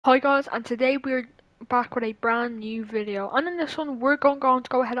Hi guys, and today we're back with a brand new video. And in this one, we're going to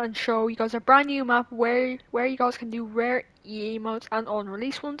go ahead and show you guys a brand new map where you guys can do rare emotes and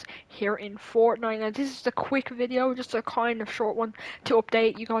unreleased ones here in Fortnite. Now this is a quick video, just a kind of short one to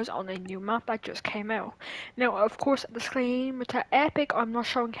update you guys on a new map that just came out. Now, of course, disclaimer to Epic, I'm not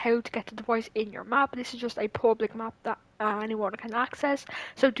showing how to get the device in your map. This is just a public map that anyone can access,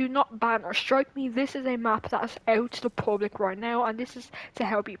 so do not ban or strike me. This is a map that is out to the public right now, and this is to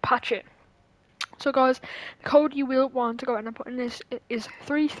help you patch it. So guys, the code you will want to go ahead and put in this is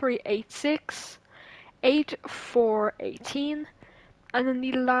 3386 8418, and then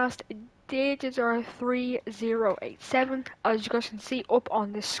the last digits are 3087, as you guys can see up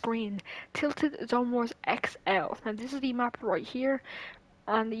on the screen. Tilted Zone Wars XL. Now this is the map right here,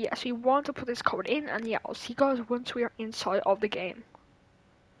 and yes, we want to put this code in, and yeah, I'll see you guys once we are inside of the game.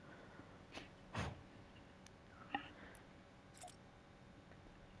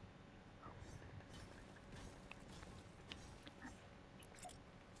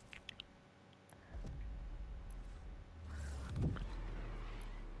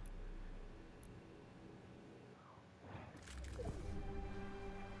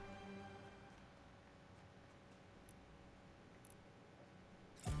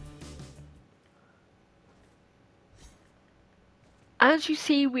 As you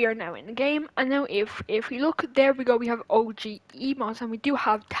see, we are now in the game, and now if we look, there we go, we have OG emotes, and we do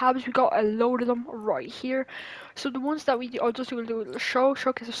have tabs. We got a load of them right here. So the ones that we do, I'll just do a little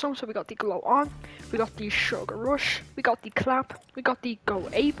showcase of some. So we got the glow on, we got the sugar rush, we got the clap, we got the go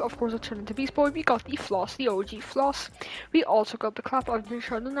ape, of course I'll turn into beast boy, we got the floss, the OG floss, we also got the clap. I've been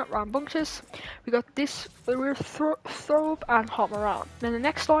showing them that rambunctious. We got this we're throw up and hop around. Then the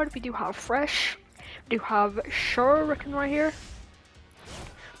next slide, we do have fresh, we do have shuriken right here.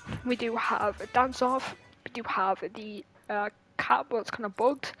 We do have a dance off, we do have the cat, but it's kind of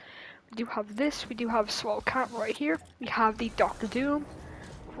bugged. We do have this, we do have swell cat right here, we have the Doctor Doom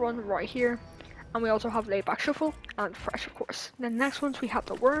run right here, and we also have layback shuffle and fresh, of course. Then the next ones we have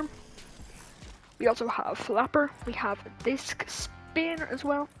the worm, we also have flapper, we have disc spin as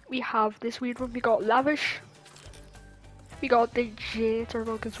well, we have this weird one, we got lavish, we got the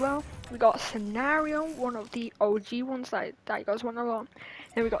jitterbug as well. We got scenario, one of the OG ones that you guys want to learn.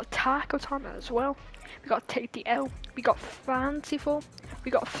 Then we got taco time as well. We got take the L. We got fanciful.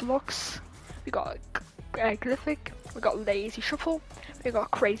 We got flux. We got glyphic. We got lazy shuffle. We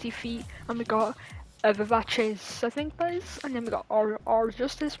got crazy feet, and we got vivaces, I think that is. And then we got our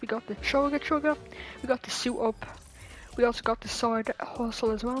justice. We got the chugga. We got the suit up. We also got the side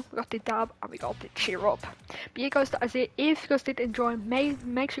hustle as well. We got the dab, and we got the cheer up. But yeah guys, that is it. If you guys did enjoy,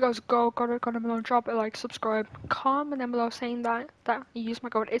 make sure you guys go down below, drop a like, subscribe, comment down below saying that you use my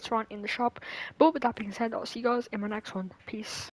code ItsRyan in the shop. But with that being said, I'll see you guys in my next one. Peace.